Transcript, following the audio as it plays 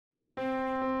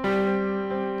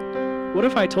What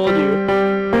if I told you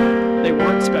they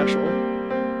weren't special?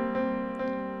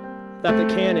 That the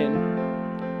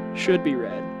canon should be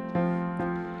read?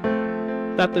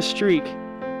 That the streak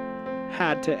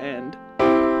had to end?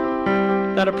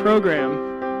 That a program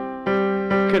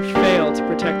could fail to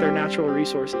protect their natural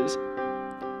resources?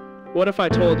 What if I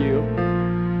told you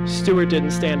Stewart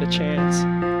didn't stand a chance?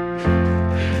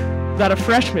 That a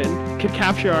freshman could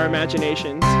capture our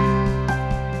imaginations?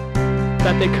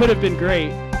 That they could have been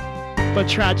great, but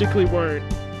tragically weren't?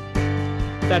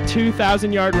 That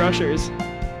 2,000-yard rushers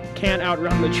can't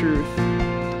outrun the truth?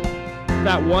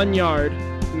 That 1 yard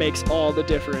makes all the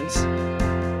difference?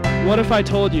 What if I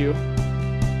told you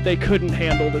they couldn't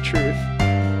handle the truth?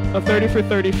 A 30 for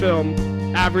 30 film,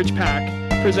 average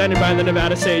pack, presented by the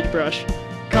Nevada Sagebrush,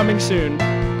 coming soon,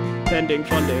 pending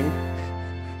funding.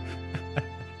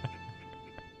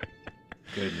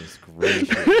 Goodness gracious.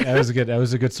 That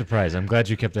was a good surprise. I'm glad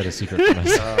you kept that a secret from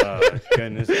us.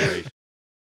 Goodness gracious.